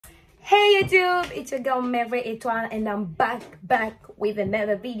Hey YouTube, it's your girl Maverick Etoile and I'm back with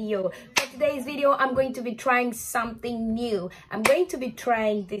another video. For today's video, I'm going to be trying something new. I'm going to be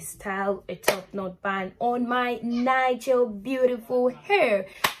trying this style, a top knot band on my natural beautiful hair.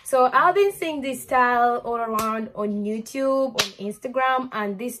 So I've been seeing this style all around on YouTube, on Instagram,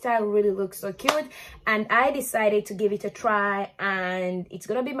 and this style really looks so cute, and I decided to give it a try, and it's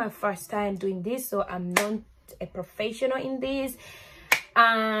gonna be my first time doing this, so I'm not a professional in this.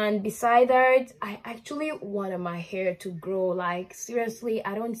 And beside that, I actually wanted my hair to grow. Like seriously,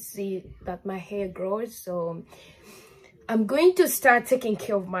 I don't see that my hair grows, so I'm going to start taking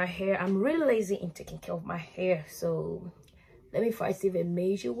care of my hair. I'm really lazy in taking care of my hair, so let me first even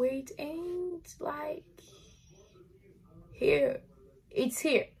measure weight, and like here, it's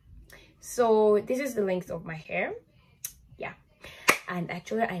here. So this is the length of my hair, yeah. And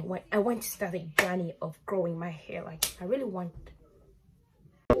actually I want to start a journey of growing my hair. Like I really want.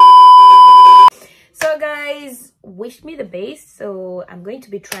 So guys, wish me the best. So I'm going to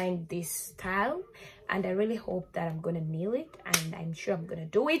be trying this style, and I really hope that I'm gonna nail it, and I'm sure I'm gonna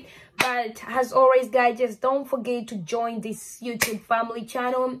do it. But as always guys, just don't forget to join this YouTube family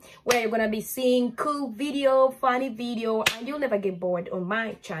channel where you're gonna be seeing cool video, funny video, and you'll never get bored on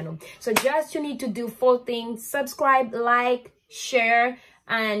my channel. So just you need to do 4 things: subscribe, like, share,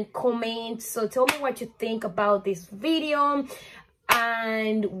 and comment. So tell me what you think about this video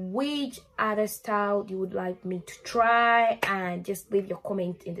and which other style you would like me to try, and just leave your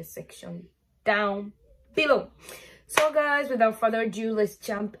comment in the section down below. So guys, without further ado, let's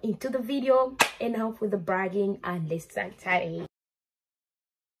jump into the video. Enough with the bragging and let's start it.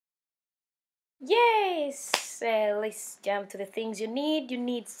 Yes, let's jump to the things you need. You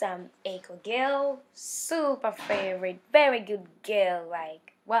need some Eco Gel, super favorite, very good gel.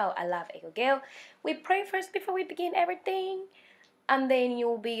 Like wow, I love Eco Gel. We pray first before we begin everything. And then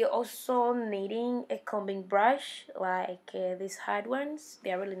you'll be also needing a combing brush, like these hard ones.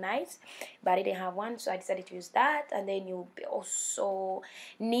 They are really nice, but I didn't have one, so I decided to use that. And then you'll be also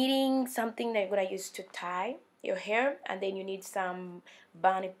needing something that you're gonna use to tie your hair. And then you need some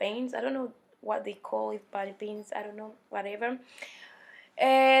bunny pins. I don't know what they call it, bunny pins. I don't know, whatever.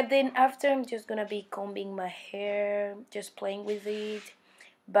 And then after, I'm just gonna be combing my hair, just playing with it.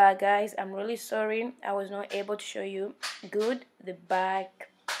 But guys, I'm really sorry I was not able to show you good the back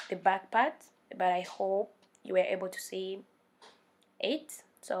part, but I hope you were able to see it.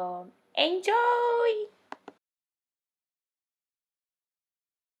 So enjoy.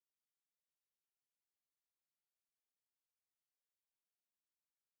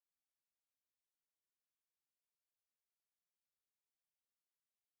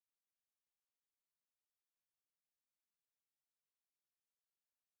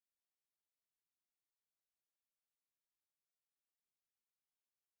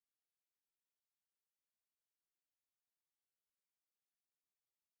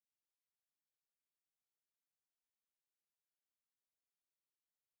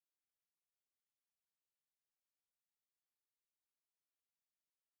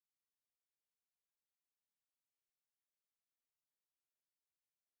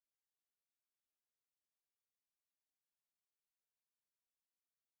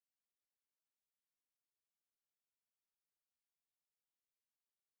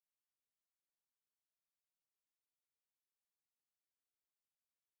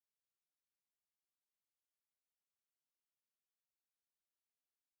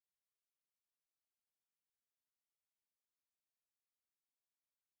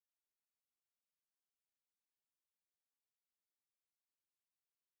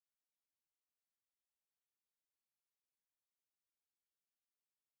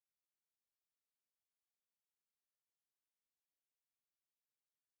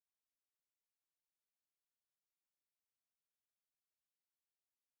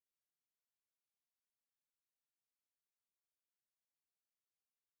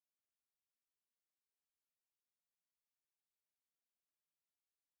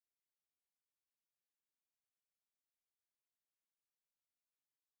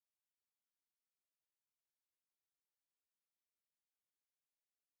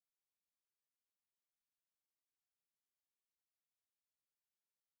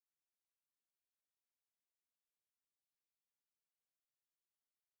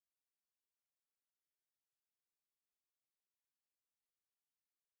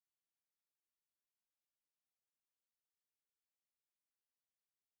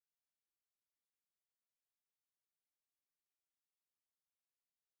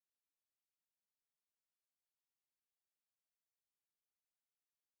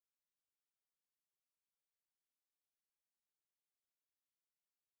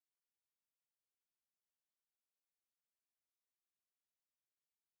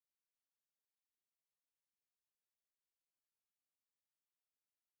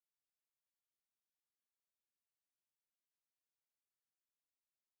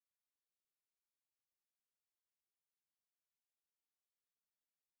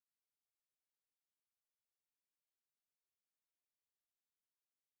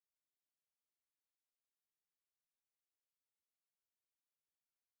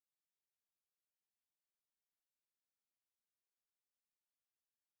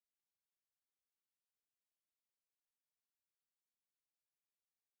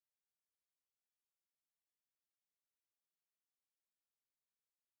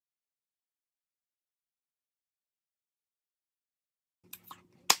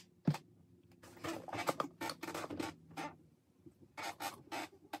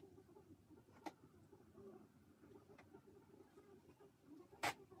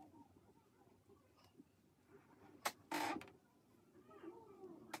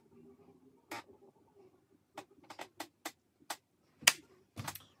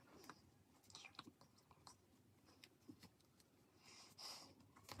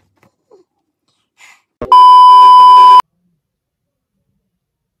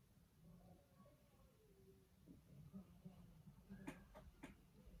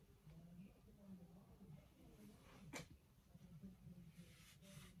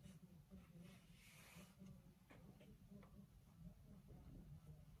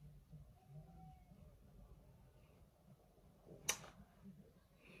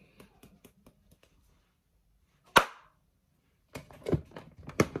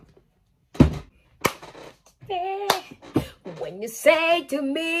 When you say to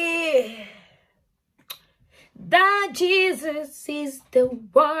me that Jesus is the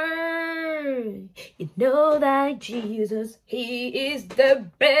one, you know that Jesus, he is the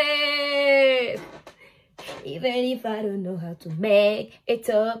best. Even if I don't know how to make it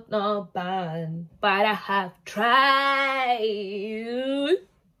up, no bad, but I have tried.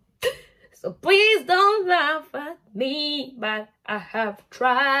 So please don't laugh at me, but I have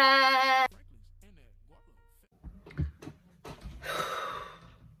tried.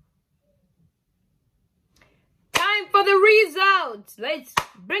 Time for the results. Let's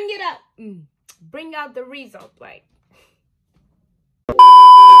bring it up. Bring out the result, like.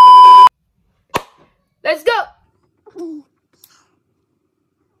 Let's go.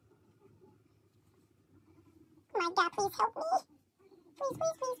 My God, please help me. Please,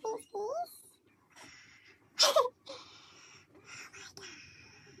 please, please, please, please.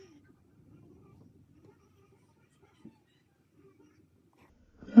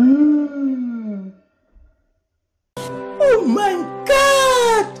 Oh my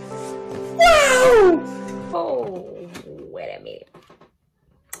God! Wow! Oh, wait a minute.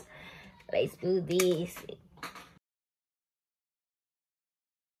 Let's do this.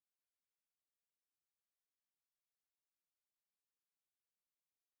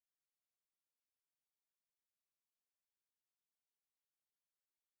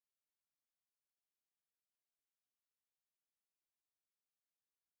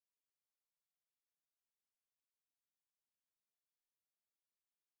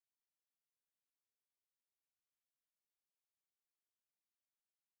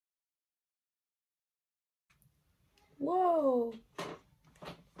 Whoa.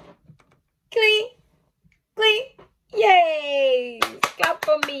 Clean. Clean. Yay. Clap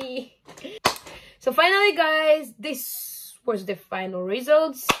for me. So finally, guys, this was the final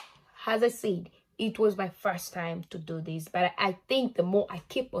results. As I said, it was my first time to do this, but I think the more I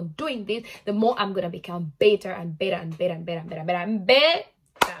keep on doing this, the more I'm gonna become better and better and better and better and better and better and better.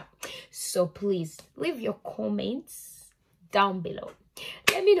 So please leave your comments down below.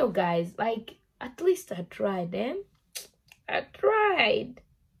 Let me know, guys. Like, at least I tried them. I tried.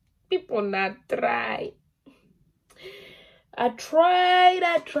 People not try. I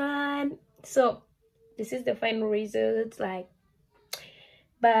tried. So this is the final result. Like,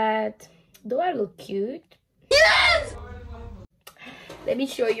 but do I look cute? Yes! Let me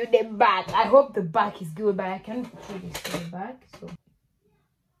show you the back. I hope the back is good, but I can't really see the back.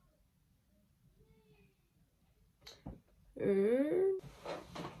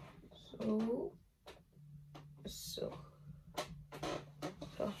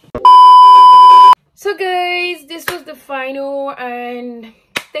 So guys, this was the final, and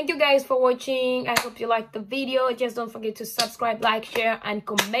thank you guys for watching. I hope you liked the video. Just don't forget to subscribe, like, share, and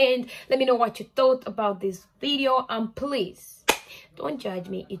comment. Let me know what you thought about this video, and please don't judge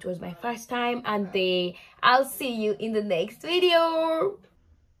me. It was my first time, and I'll see you in the next video.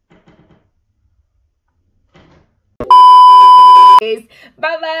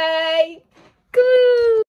 Bye bye.